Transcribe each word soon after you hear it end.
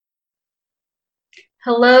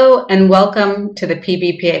Hello and welcome to the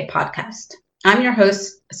PBPA podcast. I'm your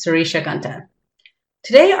host, Surisha Ganta.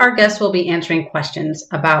 Today, our guest will be answering questions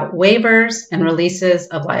about waivers and releases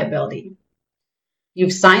of liability.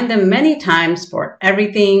 You've signed them many times for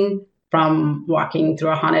everything from walking through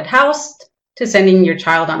a haunted house to sending your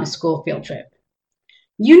child on a school field trip.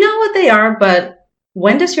 You know what they are, but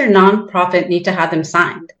when does your nonprofit need to have them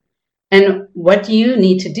signed? And what do you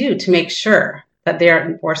need to do to make sure that they are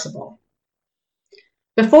enforceable?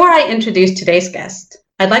 Before I introduce today's guest,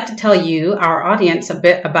 I'd like to tell you, our audience, a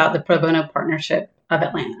bit about the Pro Bono Partnership of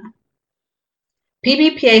Atlanta.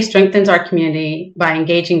 PBPA strengthens our community by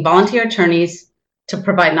engaging volunteer attorneys to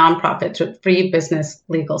provide nonprofits with free business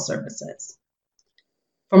legal services.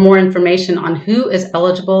 For more information on who is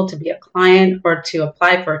eligible to be a client or to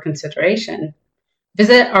apply for consideration,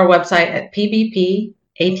 visit our website at pbpatl.org.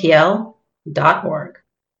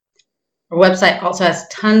 Our website also has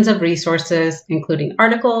tons of resources, including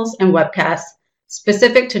articles and webcasts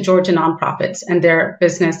specific to Georgia nonprofits and their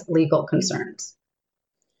business legal concerns.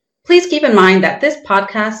 Please keep in mind that this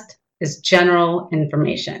podcast is general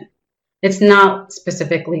information. It's not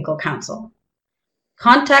specific legal counsel.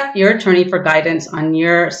 Contact your attorney for guidance on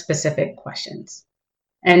your specific questions.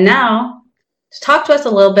 And now, to talk to us a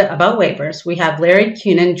little bit about waivers, we have Larry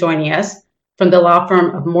Kunin joining us from the law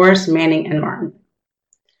firm of Morris, Manning & Martin.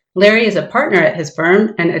 Larry is a partner at his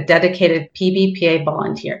firm and a dedicated PBPA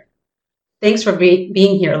volunteer. Thanks for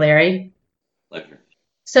being here, Larry. Pleasure.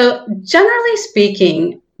 So, generally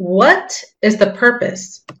speaking, what is the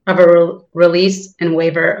purpose of a release and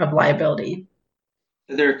waiver of liability?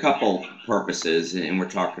 There are a couple purposes, and we're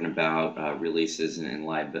talking about releases and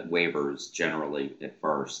waivers generally at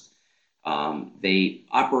first. They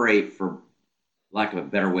operate, for lack of a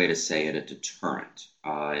better way to say it, a deterrent.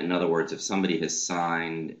 In other words, if somebody has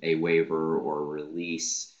signed a waiver or a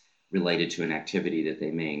release related to an activity that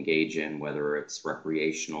they may engage in, whether it's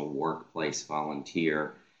recreational, workplace,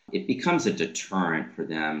 volunteer, it becomes a deterrent for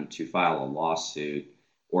them to file a lawsuit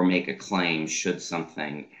or make a claim should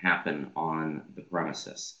something happen on the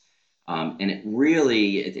premises. And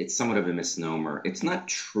it's somewhat of a misnomer. It's not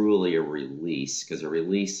truly a release, because a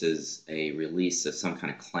release is a release of some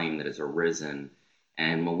kind of claim that has arisen.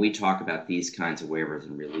 And when we talk about these kinds of waivers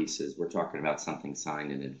and releases, we're talking about something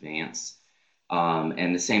signed in advance.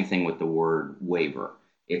 And the same thing with the word waiver.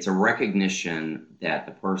 It's a recognition that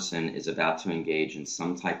the person is about to engage in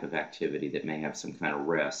some type of activity that may have some kind of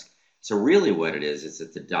risk. So really what it is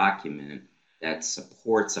it's a document that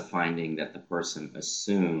supports a finding that the person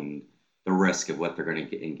assumed the risk of what they're going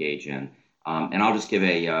to engage in. And I'll just give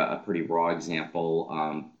a pretty raw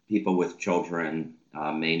example. People with children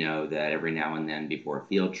may know that every now and then before a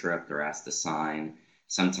field trip, they're asked to sign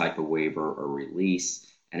some type of waiver or release.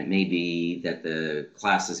 And it may be that the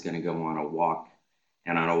class is going to go on a walk.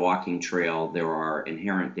 And on a walking trail, there are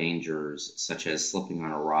inherent dangers, such as slipping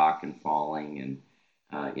on a rock and falling and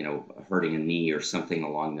hurting a knee or something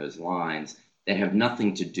along those lines, that have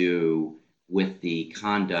nothing to do with the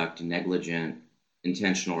conduct, negligent,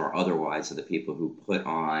 intentional, or otherwise, of the people who put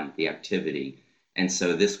on the activity. And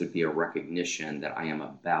so this would be a recognition that I am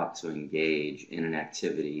about to engage in an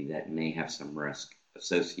activity that may have some risk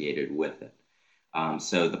associated with it.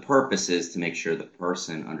 So the purpose is to make sure the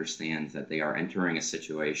person understands that they are entering a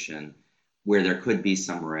situation where there could be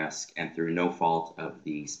some risk, and through no fault of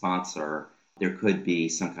the sponsor, there could be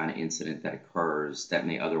some kind of incident that occurs that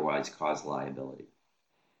may otherwise cause liability.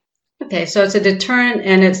 Okay, so it's a deterrent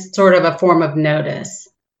and it's sort of a form of notice.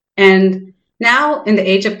 And now, in the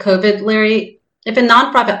age of COVID, Larry, if a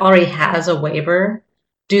nonprofit already has a waiver,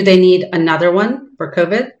 do they need another one for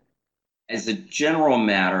COVID? As a general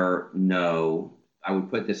matter, no. I would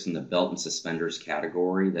put this in the belt and suspenders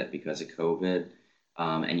category, that because of COVID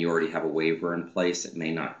and you already have a waiver in place, it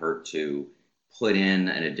may not hurt to put in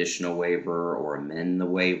an additional waiver or amend the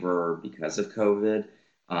waiver because of COVID.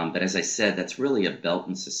 But as I said, that's really a belt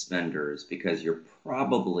and suspenders, because you're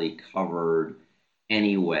probably covered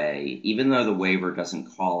anyway. Even though the waiver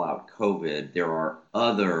doesn't call out COVID, there are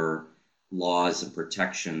other laws and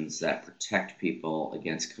protections that protect people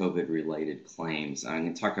against COVID-related claims. I'm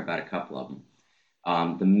going to talk about a couple of them.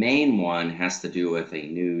 The main one has to do with a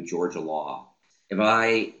new Georgia law. If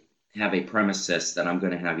I have a premises that I'm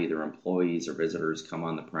going to have either employees or visitors come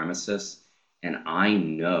on the premises, and I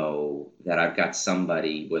know that I've got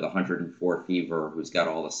somebody with 104 fever who's got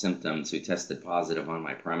all the symptoms who tested positive on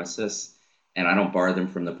my premises, and I don't bar them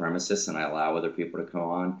from the premises and I allow other people to come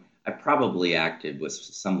on, I probably acted with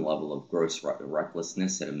some level of gross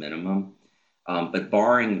recklessness at a minimum. But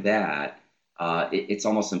barring that, it's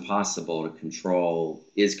almost impossible to control,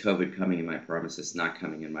 is COVID coming in my premises, not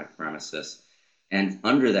coming in my premises. And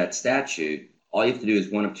under that statute, all you have to do is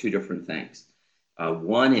one of two different things.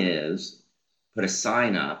 One is put a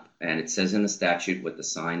sign up, and it says in the statute what the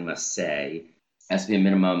sign must say. It has to be a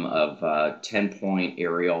minimum of 10-point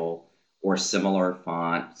Arial or similar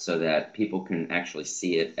font so that people can actually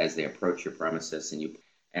see it as they approach your premises.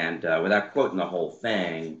 And without quoting the whole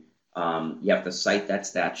thing, you have to cite that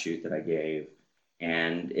statute that I gave,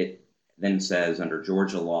 and it then says under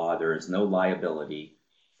Georgia law, there is no liability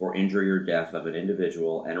for injury or death of an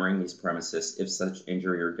individual entering these premises if such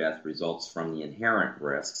injury or death results from the inherent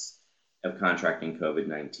risks of contracting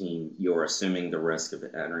COVID-19. You're assuming the risk of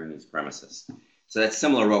entering these premises. So that's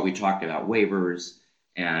similar to what we talked about, waivers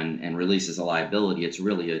and releases of liability. It's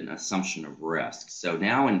really an assumption of risk. So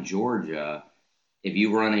now in Georgia, if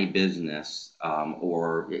you run a business,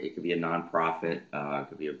 or it could be a nonprofit, it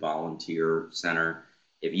could be a volunteer center,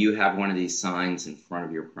 if you have one of these signs in front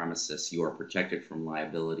of your premises, you are protected from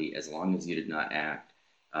liability as long as you did not act,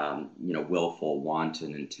 willful,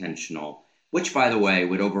 wanton, intentional, which, by the way,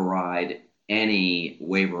 would override any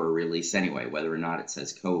waiver or release anyway, whether or not it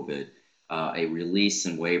says COVID. A release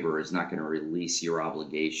and waiver is not going to release your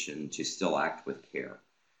obligation to still act with care.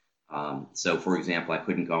 So, for example, I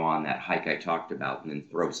couldn't go on that hike I talked about and then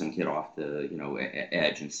throw some kid off the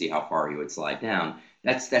edge and see how far he would slide down.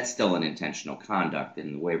 That's still an intentional conduct,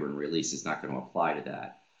 and the waiver and release is not going to apply to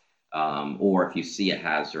that. Or if you see a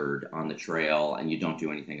hazard on the trail and you don't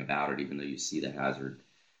do anything about it, even though you see the hazard.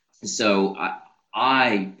 So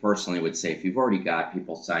I personally would say if you've already got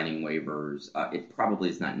people signing waivers, it probably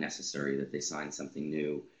is not necessary that they sign something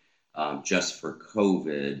new just for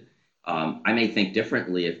COVID. I may think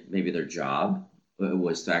differently if maybe their job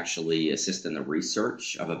was to actually assist in the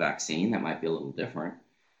research of a vaccine. That might be a little different.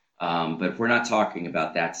 But if we're not talking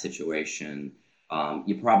about that situation,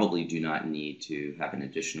 you probably do not need to have an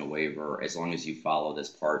additional waiver as long as you follow this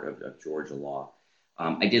part of Georgia law.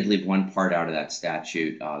 I did leave one part out of that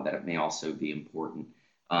statute that it may also be important.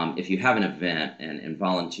 If you have an event, and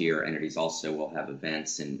volunteer entities also will have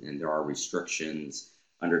events, and there are restrictions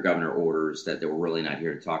under governor orders that we're really not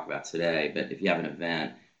here to talk about today. But if you have an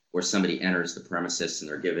event where somebody enters the premises and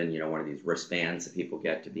they're given, one of these wristbands that people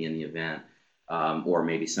get to be in the event, or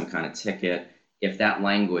maybe some kind of ticket, if that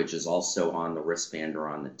language is also on the wristband or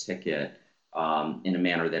on the ticket in a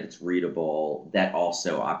manner that it's readable, that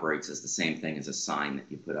also operates as the same thing as a sign that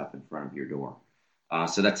you put up in front of your door.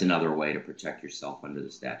 So that's another way to protect yourself under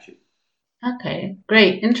the statute. Okay,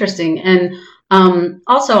 great, interesting. And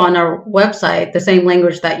also on our website, the same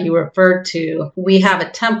language that you referred to, we have a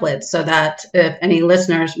template so that if any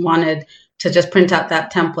listeners wanted to just print out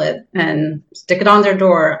that template and stick it on their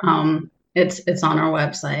door, it's on our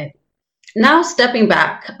website. Now stepping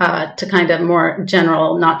back to kind of more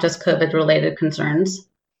general, not just COVID-related concerns,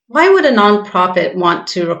 why would a nonprofit want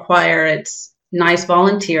to require its nice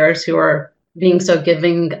volunteers who are being so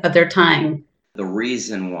giving of their time? The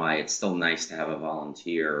reason why it's still nice to have a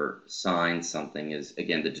volunteer sign something is,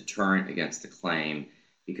 again, the deterrent against the claim,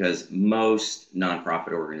 because most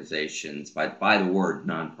nonprofit organizations, by the word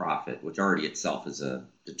nonprofit, which already itself is a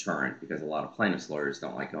deterrent, because a lot of plaintiffs' lawyers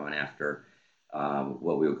don't like going after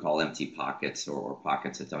what we would call empty pockets or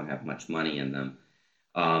pockets that don't have much money in them.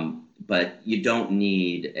 But you don't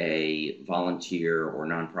need a volunteer or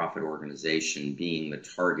nonprofit organization being the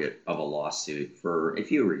target of a lawsuit for a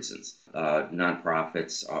few reasons.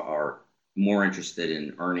 Nonprofits are more interested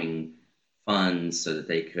in earning funds so that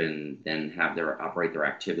they can then operate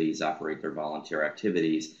their volunteer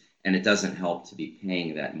activities, and it doesn't help to be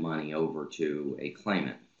paying that money over to a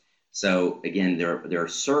claimant. So again, there are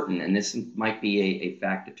certain, and this might be a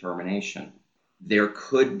fact determination, there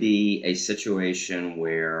could be a situation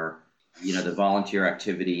where the volunteer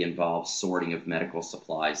activity involves sorting of medical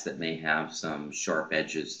supplies that may have some sharp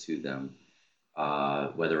edges to them,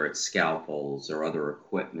 whether it's scalpels or other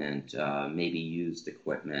equipment, maybe used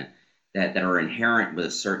equipment, that are inherent with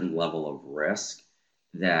a certain level of risk,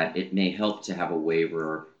 that it may help to have a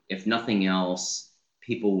waiver. If nothing else,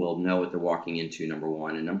 people will know what they're walking into, number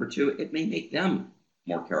one. And number two, it may make them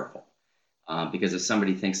more careful. Because if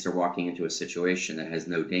somebody thinks they're walking into a situation that has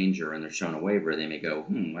no danger and they're shown a waiver, they may go,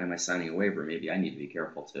 why am I signing a waiver? Maybe I need to be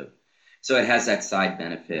careful too. So it has that side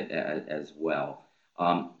benefit as well.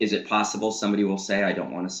 Is it possible somebody will say, I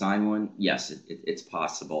don't want to sign one? Yes, it's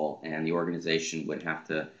possible. And the organization would have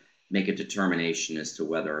to make a determination as to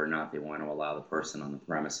whether or not they want to allow the person on the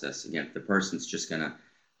premises. Again, if the person's just going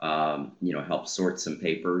to help sort some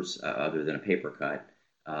papers other than a paper cut,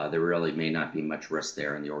 there really may not be much risk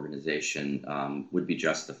there, and the organization would be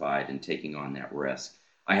justified in taking on that risk.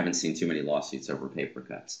 I haven't seen too many lawsuits over paper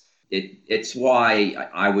cuts. It's why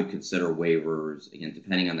I would consider waivers, again,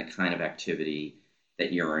 depending on the kind of activity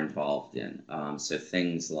that you're involved in. So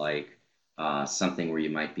things like something where you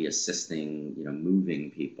might be assisting, moving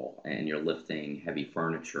people and you're lifting heavy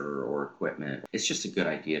furniture or equipment. It's just a good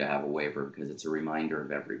idea to have a waiver because it's a reminder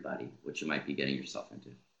of everybody what you might be getting yourself into.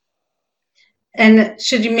 And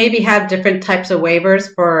should you maybe have different types of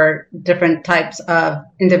waivers for different types of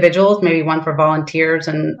individuals, maybe one for volunteers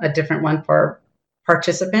and a different one for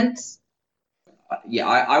participants? Yeah,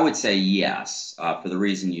 I would say yes, for the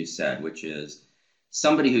reason you said, which is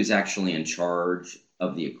somebody who's actually in charge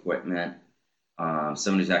of the equipment,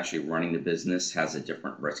 someone who's actually running the business has a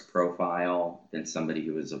different risk profile than somebody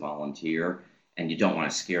who is a volunteer. And you don't want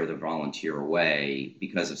to scare the volunteer away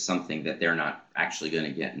because of something that they're not actually going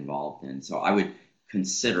to get involved in. So I would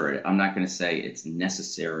consider it. I'm not going to say it's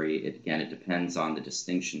necessary. Again, it depends on the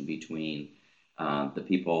distinction between the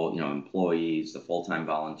people, employees, the full-time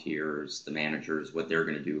volunteers, the managers, what they're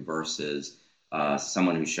going to do versus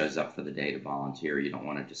someone who shows up for the day to volunteer. You don't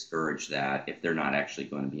want to discourage that if they're not actually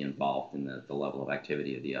going to be involved in the level of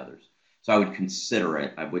activity of the others. So I would consider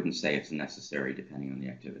it. I wouldn't say it's necessary depending on the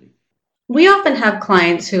activity. We often have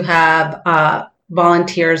clients who have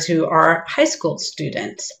volunteers who are high school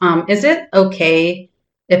students. Is it okay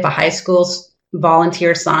if a high school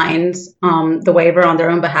volunteer signs the waiver on their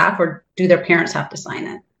own behalf, or do their parents have to sign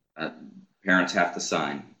it? Parents have to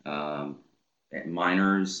sign.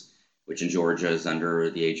 Minors, which in Georgia is under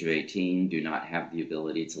the age of 18, do not have the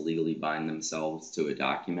ability to legally bind themselves to a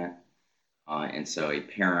document. And so a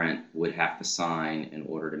parent would have to sign in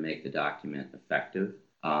order to make the document effective.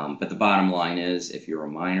 But the bottom line is, if you're a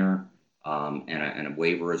minor and a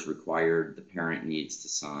waiver is required, the parent needs to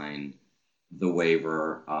sign the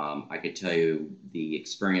waiver. I could tell you the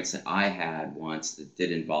experience that I had once that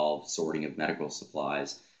did involve sorting of medical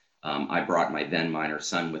supplies. I brought my then minor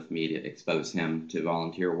son with me to expose him to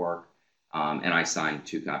volunteer work, and I signed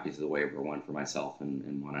 2 copies of the waiver, one for myself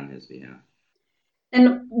and one on his behalf.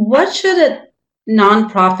 And what should a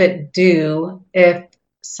nonprofit do if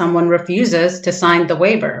someone refuses to sign the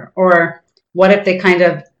waiver? Or what if they kind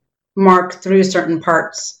of mark through certain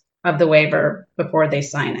parts of the waiver before they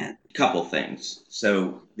sign it? Couple things.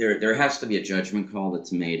 So there has to be a judgment call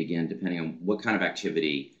that's made, again, depending on what kind of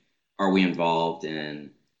activity are we involved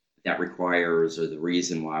in that requires, or the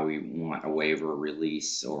reason why we want a waiver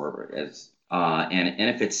release, or as and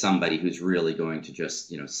if it's somebody who's really going to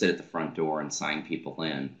just sit at the front door and sign people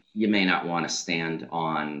in, you may not want to stand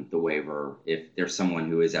on the waiver. If there's someone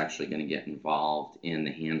who is actually going to get involved in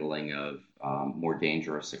the handling of more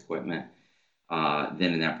dangerous equipment,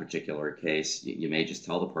 then in that particular case, you may just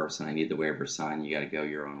tell the person, I need the waiver signed, you got to go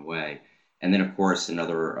your own way. And then, of course,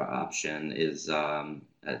 another option is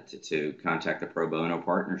to contact the pro bono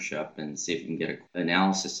partnership and see if you can get an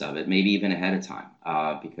analysis of it, maybe even ahead of time,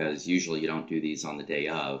 because usually you don't do these on the day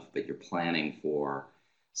of, but you're planning for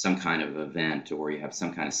some kind of event, or you have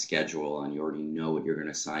some kind of schedule and you already know what you're going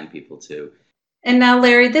to assign people to. And now,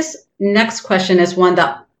 Larry, this next question is one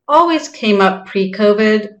that always came up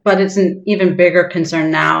pre-COVID, but it's an even bigger concern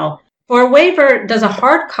now. For a waiver, does a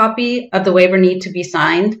hard copy of the waiver need to be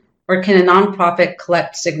signed, or can a nonprofit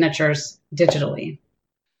collect signatures digitally?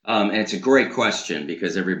 And it's a great question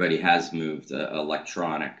because everybody has moved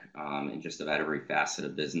electronic in just about every facet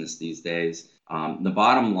of business these days. The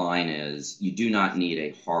bottom line is you do not need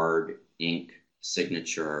a hard ink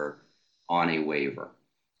signature on a waiver.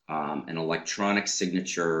 An electronic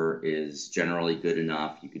signature is generally good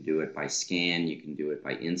enough. You could do it by scan. You can do it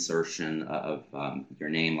by insertion of your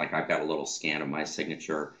name. Like I've got a little scan of my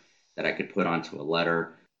signature that I could put onto a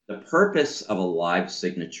letter. The purpose of a live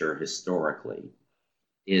signature historically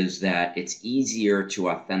is that it's easier to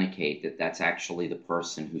authenticate that that's actually the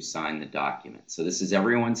person who signed the document. So this is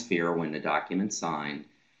everyone's fear when the document's signed,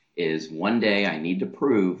 is one day I need to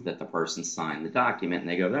prove that the person signed the document, and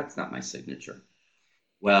they go, that's not my signature.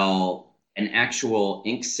 Well, an actual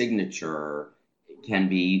ink signature can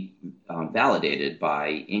be validated by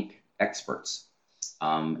ink experts.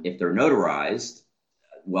 If they're notarized,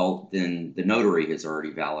 well, then the notary has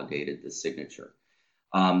already validated the signature.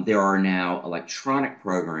 There are now electronic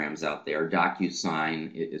programs out there.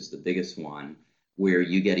 DocuSign is the biggest one, where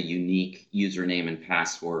you get a unique username and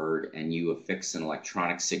password and you affix an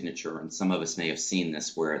electronic signature. And some of us may have seen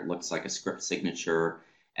this where it looks like a script signature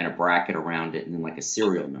and a bracket around it and then like a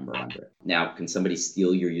serial number under it. Now, can somebody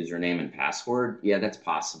steal your username and password? Yeah, that's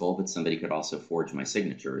possible, but somebody could also forge my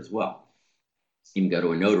signature as well. You can go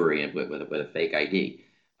to a notary with a fake ID.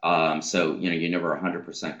 So, you're never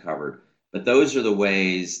 100% covered. But those are the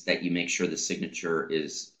ways that you make sure the signature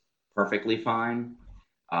is perfectly fine.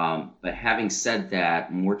 But having said that,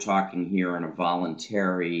 we're talking here on a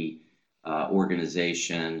voluntary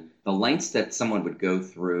organization, the lengths that someone would go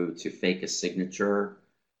through to fake a signature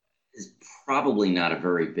is probably not a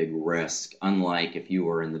very big risk, unlike if you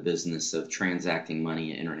were in the business of transacting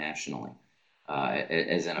money internationally,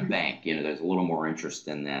 as in a bank. There's a little more interest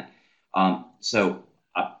in that. So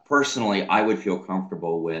personally, I would feel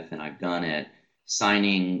comfortable with, and I've done it,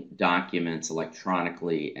 signing documents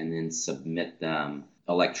electronically and then submit them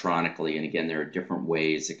electronically. And again, there are different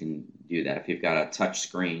ways it can do that. If you've got a touch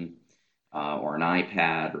screen or an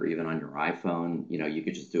iPad or even on your iPhone, you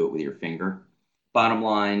could just do it with your finger. Bottom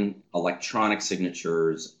line, electronic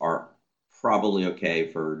signatures are probably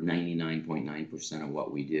okay for 99.9% of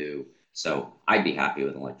what we do. So I'd be happy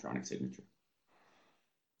with electronic signature.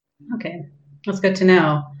 Okay, that's good to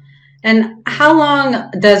know. And how long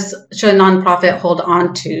should a nonprofit hold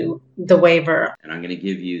on to the waiver? And I'm going to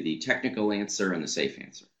give you the technical answer and the safe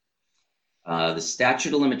answer. The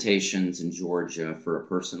statute of limitations in Georgia for a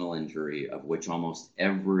personal injury, of which almost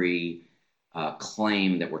every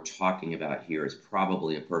claim that we're talking about here is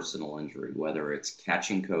probably a personal injury, whether it's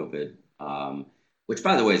catching COVID, which,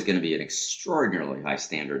 by the way, is going to be an extraordinarily high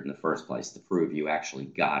standard in the first place to prove you actually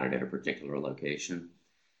got it at a particular location.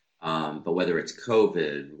 But whether it's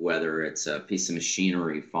COVID, whether it's a piece of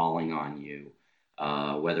machinery falling on you,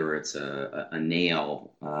 whether it's a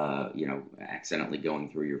nail, accidentally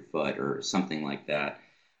going through your foot or something like that,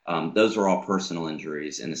 those are all personal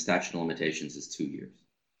injuries, and the statute of limitations is 2 years.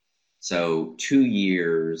 So 2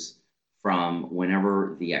 years from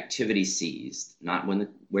whenever the activity ceased, not when the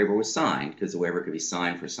waiver was signed, because the waiver could be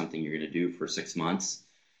signed for something you're going to do for 6 months.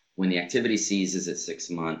 When the activity ceases at 6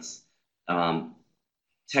 months,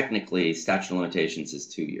 technically, statute of limitations is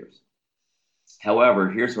 2 years. However,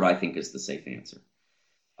 here's what I think is the safe answer.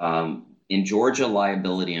 In Georgia,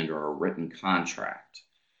 liability under a written contract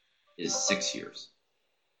is 6 years.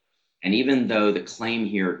 And even though the claim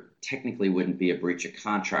here technically wouldn't be a breach of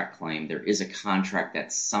contract claim, there is a contract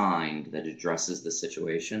that's signed that addresses the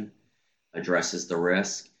situation, addresses the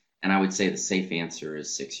risk, and I would say the safe answer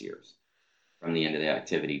is 6 years from the end of the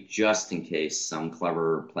activity, just in case some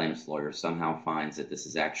clever plaintiff's lawyer somehow finds that this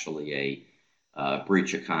is actually a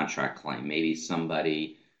breach of contract claim. Maybe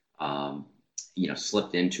somebody,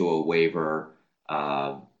 slipped into a waiver.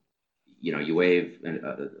 You waive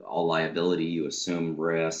all liability, you assume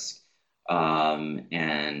risk,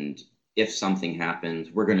 and if something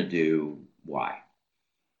happens, we're going to do Y.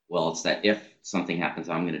 Well, it's that if something happens,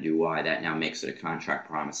 I'm going to do Y. That now makes it a contract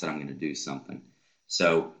promise that I'm going to do something.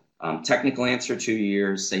 So technical answer, 2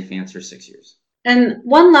 years. Safe answer, 6 years. And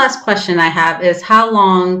one last question I have is, how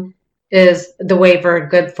long is the waiver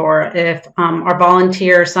good for? If our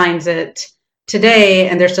volunteer signs it today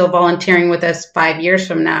and they're still volunteering with us 5 years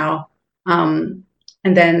from now, and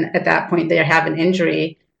then at that point they have an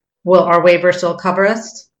injury, will our waiver still cover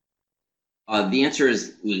us? The answer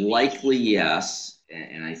is likely yes.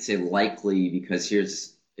 And I say likely because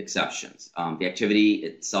here's exceptions. The activity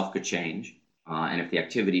itself could change. And if the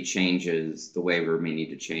activity changes, the waiver may need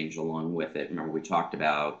to change along with it. Remember, we talked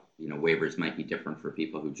about, waivers might be different for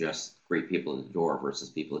people who just greet people at the door versus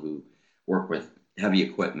people who work with heavy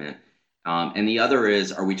equipment. And the other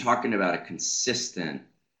is, are we talking about a consistent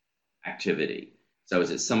activity? So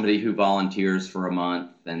is it somebody who volunteers for a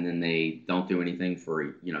month and then they don't do anything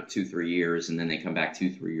for, 2-3 years and then they come back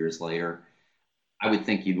 2-3 years later? I would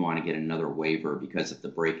think you'd want to get another waiver because of the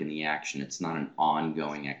break in the action. It's not an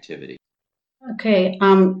ongoing activity. Okay,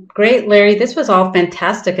 great, Larry. This was all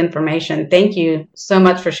fantastic information. Thank you so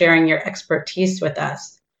much for sharing your expertise with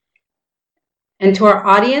us. And to our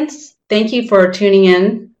audience, thank you for tuning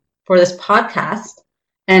in for this podcast.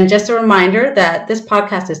 And just a reminder that this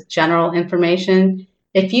podcast is general information.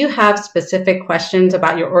 If you have specific questions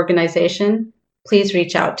about your organization, please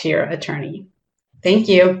reach out to your attorney. Thank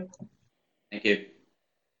you. Thank you.